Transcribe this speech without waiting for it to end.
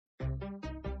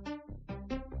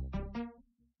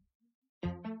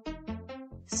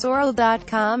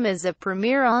Sorel.com is a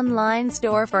premier online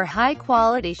store for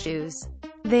high-quality shoes.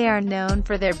 They are known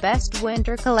for their best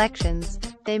winter collections.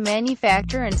 They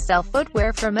manufacture and sell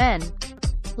footwear for men.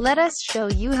 Let us show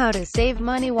you how to save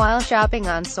money while shopping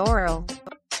on Sorel.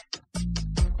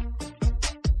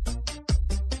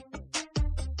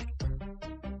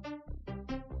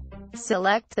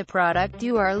 Select the product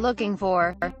you are looking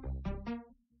for.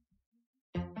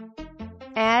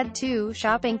 Add to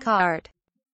shopping cart.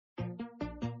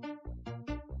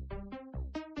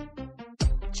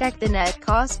 Check the net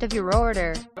cost of your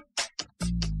order.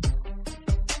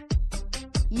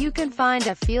 You can find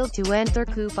a field to enter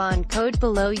coupon code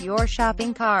below your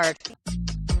shopping cart.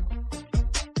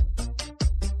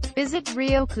 Visit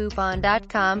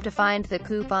RioCoupon.com to find the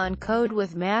coupon code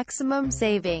with maximum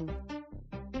saving.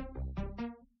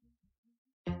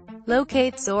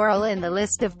 Locate Sorel in the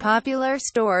list of popular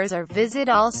stores or visit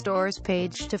All Stores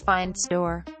page to find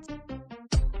store.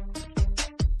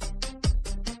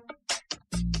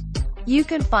 You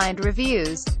can find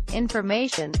reviews,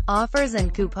 information, offers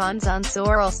and coupons on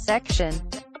Sorel's section.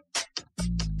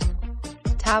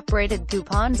 Top-rated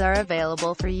coupons are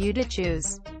available for you to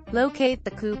choose. Locate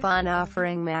the coupon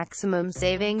offering maximum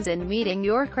savings and meeting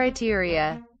your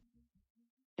criteria.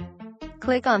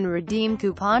 Click on Redeem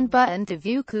Coupon button to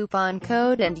view coupon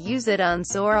code and use it on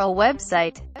Sorel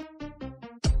website.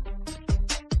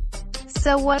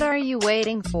 So what are you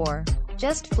waiting for?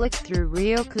 Just flick through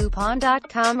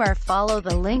RioCoupon.com or follow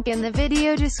the link in the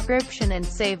video description and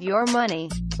save your money,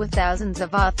 with thousands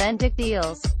of authentic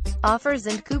deals, offers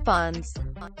and coupons.